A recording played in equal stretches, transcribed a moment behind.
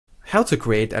How to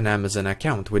create an Amazon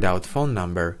account without phone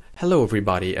number. Hello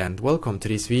everybody and welcome to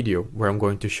this video where I'm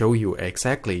going to show you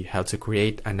exactly how to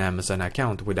create an Amazon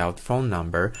account without phone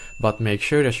number, but make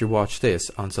sure that you watch this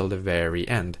until the very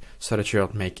end so that you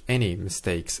don't make any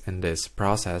mistakes in this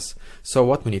process. So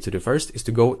what we need to do first is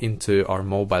to go into our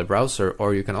mobile browser,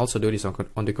 or you can also do this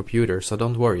on the computer, so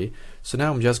don't worry. So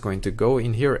now I'm just going to go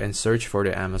in here and search for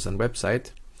the Amazon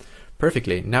website.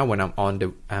 Perfectly. Now when I'm on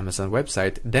the Amazon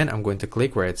website, then I'm going to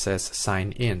click where it says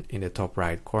sign in the top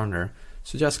right corner.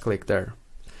 So just click there.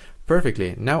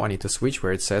 Perfectly. Now I need to switch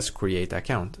where it says create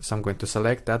account. So I'm going to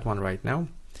select that one right now.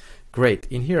 Great.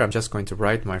 In here I'm just going to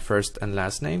write my first and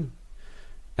last name.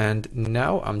 And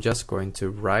now I'm just going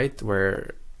to write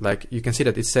where, like you can see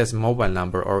that it says mobile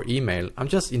number or email. I'm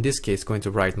just in this case going to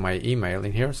write my email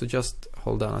in here. So just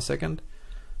hold on a second.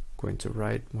 I'm going to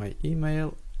write my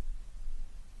email.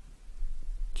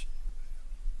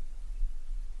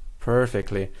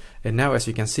 Perfectly. And now as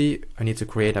you can see, I need to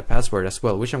create a password as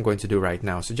well, which I'm going to do right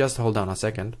now. So just hold on a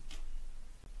second.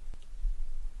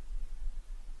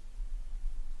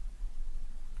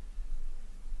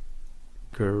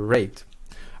 Great.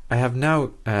 I have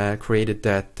now created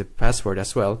the password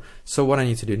as well. So what I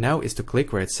need to do now is to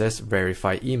click where it says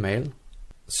verify email.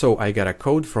 So I got a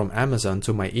code from Amazon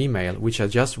to my email, which I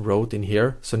just wrote in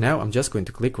here. So now I'm just going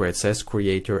to click where it says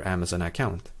create your Amazon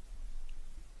account.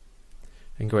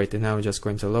 And great, and now I'm just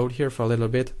going to load here for a little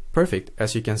bit. Perfect.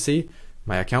 As you can see,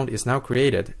 my account is now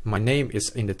created. My name is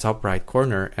in the top right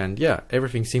corner, and yeah,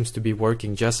 everything seems to be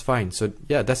working just fine. So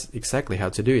yeah, that's exactly how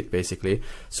to do it basically.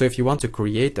 So if you want to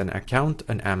create an account,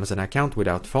 an Amazon account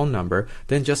without phone number,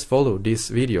 then just follow this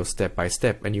video step by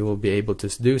step and you will be able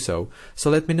to do so.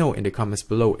 So let me know in the comments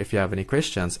below if you have any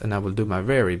questions, and I will do my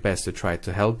very best to try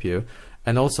to help you.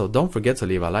 And also don't forget to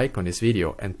leave a like on this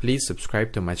video, and please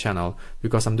subscribe to my channel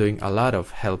because I'm doing a lot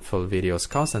of helpful videos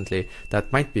constantly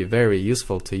that might be very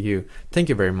useful to you. Thank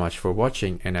you very much for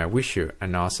watching, and I wish you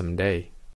an awesome day.